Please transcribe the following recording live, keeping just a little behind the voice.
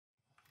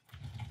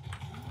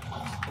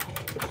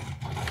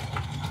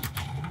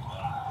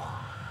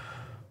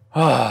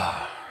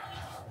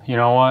You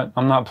know what?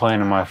 I'm not playing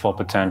to my full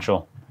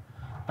potential.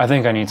 I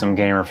think I need some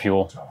gamer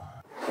fuel.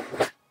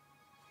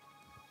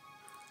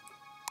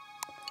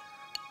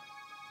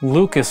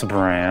 Lucas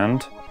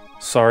brand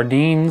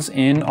sardines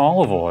in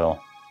olive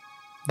oil.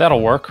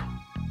 That'll work.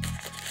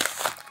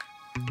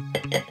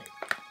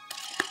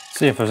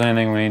 See if there's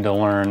anything we need to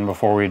learn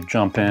before we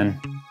jump in.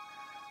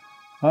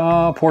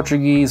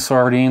 Portuguese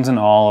sardines in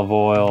olive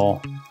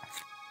oil.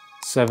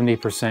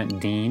 70%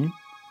 Dine,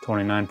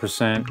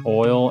 29%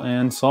 oil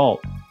and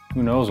salt.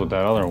 Who knows what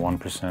that other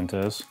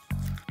 1% is?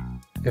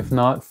 If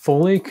not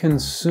fully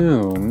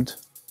consumed,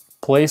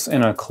 place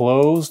in a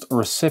closed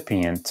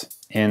recipient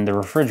in the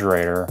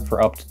refrigerator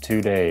for up to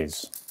 2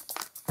 days.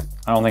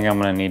 I don't think I'm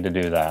gonna need to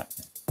do that.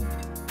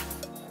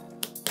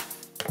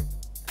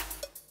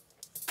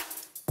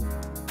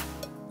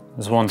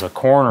 This one's a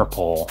corner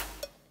pull.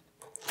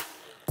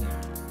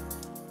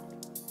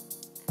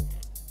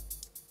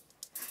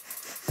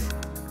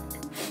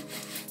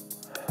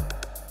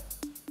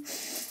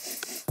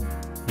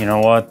 You know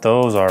what?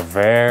 Those are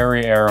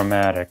very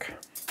aromatic.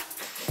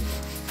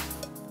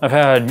 I've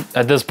had,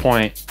 at this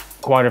point,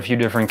 quite a few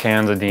different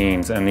cans of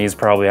Dines, and these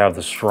probably have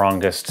the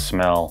strongest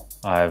smell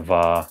I've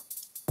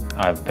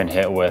been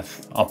hit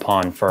with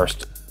upon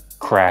first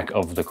crack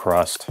of the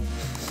crust.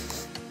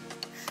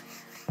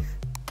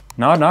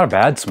 Not a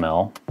bad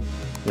smell.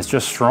 It's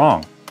just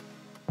strong.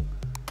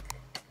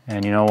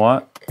 And you know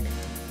what?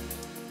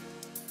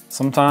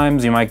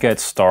 Sometimes you might get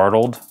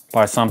startled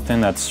by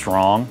something that's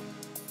strong,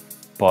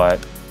 but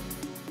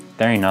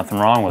there ain't nothing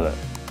wrong with it.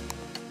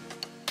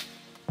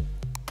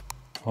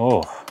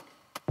 Oh,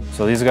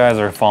 so these guys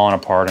are falling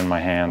apart in my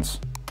hands.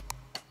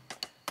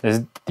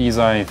 These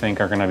I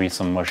think are gonna be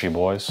some mushy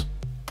boys.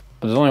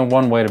 But there's only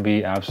one way to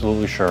be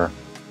absolutely sure.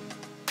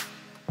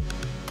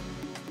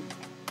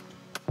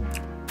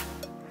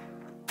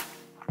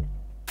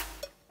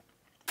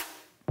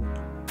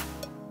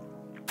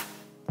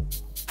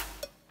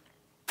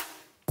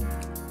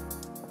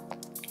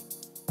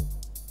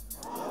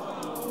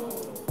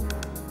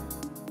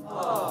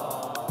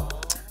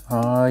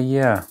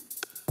 Yeah.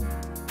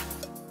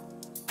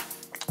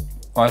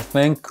 I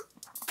think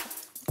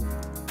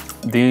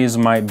these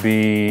might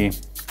be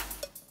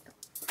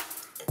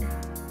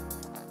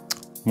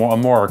a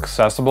more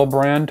accessible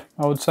brand,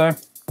 I would say,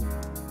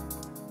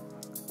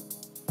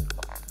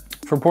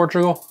 for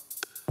Portugal.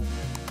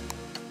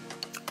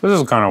 This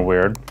is kind of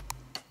weird.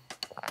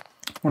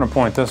 I'm gonna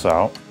point this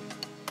out.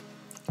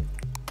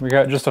 We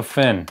got just a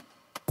fin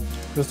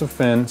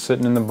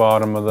sitting in the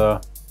bottom of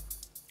the,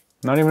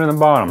 not even in the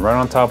bottom, right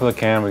on top of the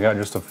can, we got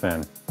just a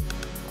fin.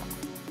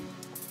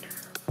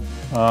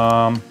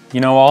 You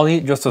know, I'll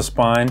eat just a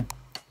spine.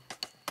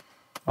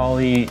 I'll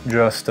eat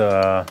just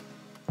a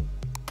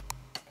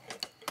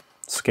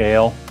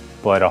scale,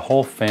 but a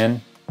whole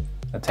fin,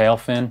 a tail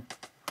fin,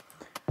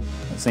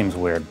 that seems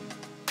weird.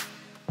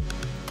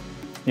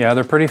 Yeah,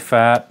 they're pretty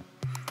fat.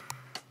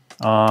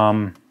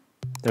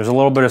 There's a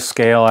little bit of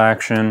scale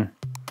action.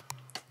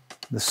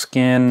 The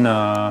skin,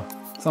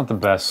 it's not the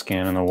best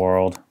skin in the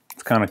world.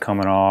 It's kind of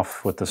coming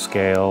off with the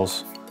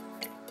scales.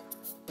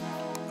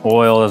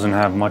 Oil doesn't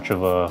have much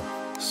of a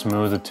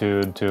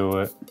smoothitude to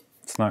it.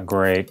 It's not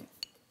great.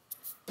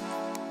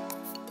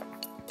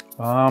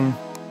 But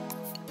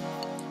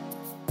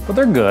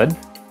they're good.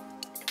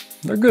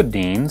 They're good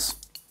Dines.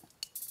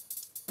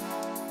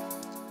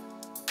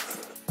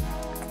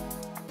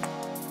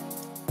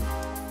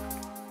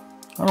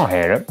 I don't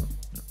hate it.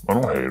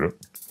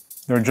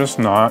 They're just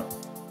not.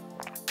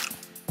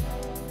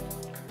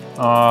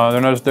 They're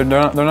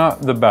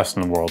not the best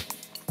in the world.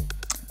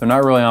 They're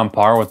not really on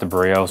par with the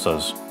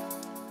briosas.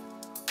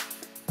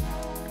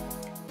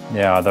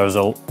 Yeah, there's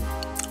a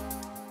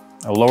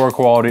lower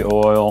quality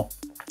oil.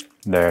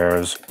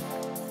 There's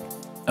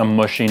a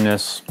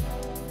mushiness.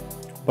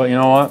 But you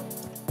know what?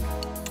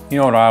 You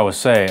know what I always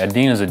say, a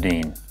Dine is a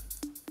Dine.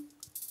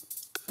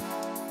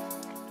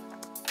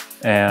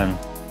 And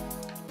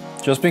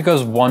just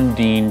because one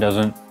Dine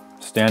doesn't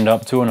stand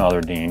up to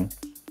another Dine,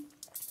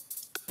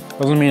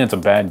 doesn't mean it's a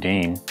bad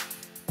Dine.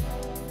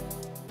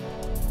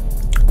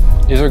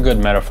 These are good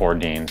metaphor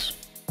Dines,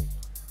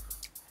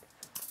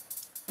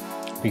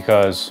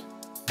 because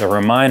they're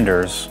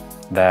reminders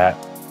that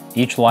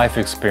each life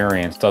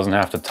experience doesn't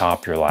have to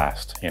top your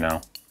last, you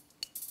know?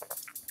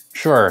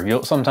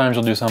 Sure, sometimes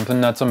you'll do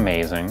something that's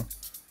amazing.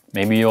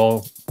 Maybe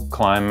you'll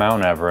climb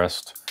Mount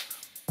Everest.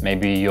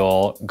 Maybe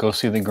you'll go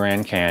see the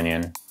Grand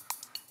Canyon.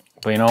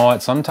 But you know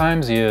what?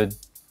 Sometimes you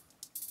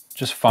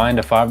just find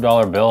a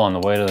 $5 bill on the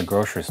way to the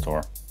grocery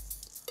store.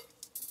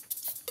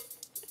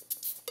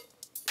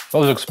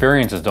 Those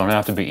experiences don't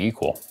have to be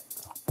equal.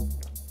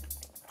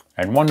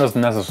 And one doesn't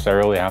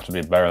necessarily have to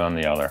be better than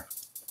the other.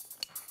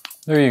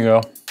 There you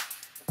go.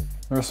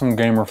 There's some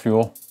gamer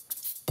fuel.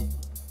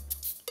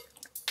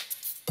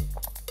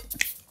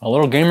 A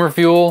little gamer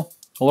fuel,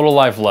 a little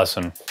life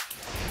lesson.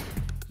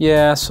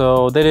 Yeah,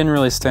 so they didn't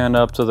really stand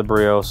up to the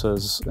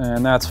briosas,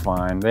 and that's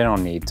fine. They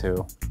don't need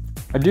to.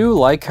 I do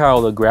like how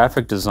the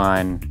graphic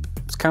design,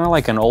 it's kind of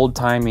like an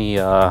old-timey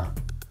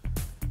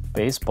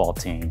baseball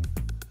team.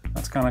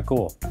 That's kind of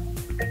cool.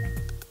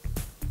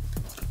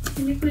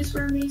 Can you please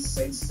bring me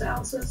 6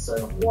 ounces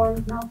of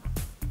warm milk,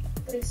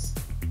 please?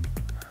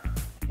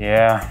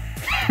 Yeah.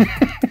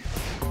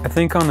 I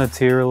think on the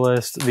tier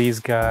list, these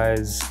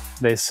guys,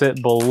 they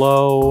sit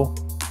below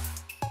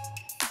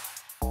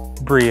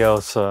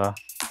Briosa,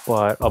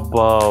 but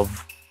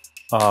above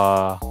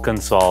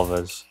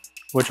Gonsalves,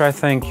 which I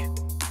think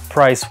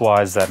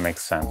price-wise that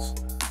makes sense.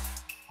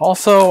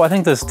 Also, I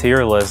think this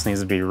tier list needs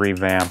to be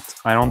revamped.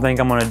 I don't think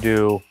I'm gonna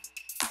do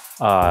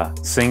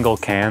single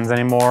cans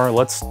anymore.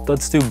 Let's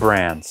do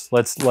brands.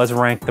 Let's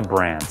rank the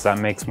brands. That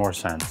makes more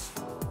sense,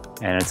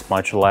 and it's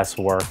much less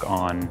work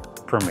on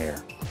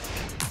Premiere.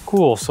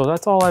 Cool. So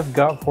that's all I've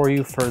got for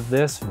you for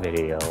this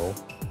video,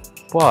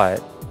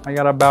 but I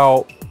got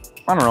about,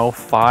 I don't know,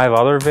 5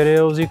 other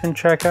videos you can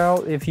check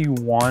out if you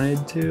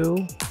wanted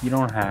to. You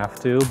don't have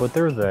to, but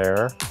they're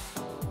there.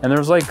 And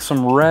there's like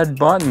some red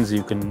buttons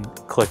you can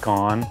click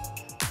on,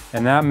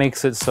 and that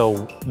makes it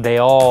so they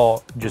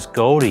all just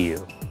go to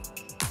you.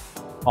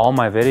 All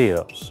my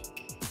videos.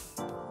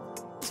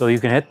 So you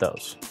can hit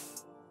those.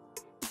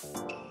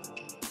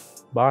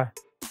 Bye.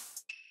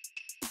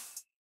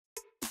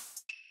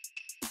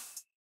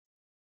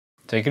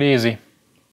 Take it easy.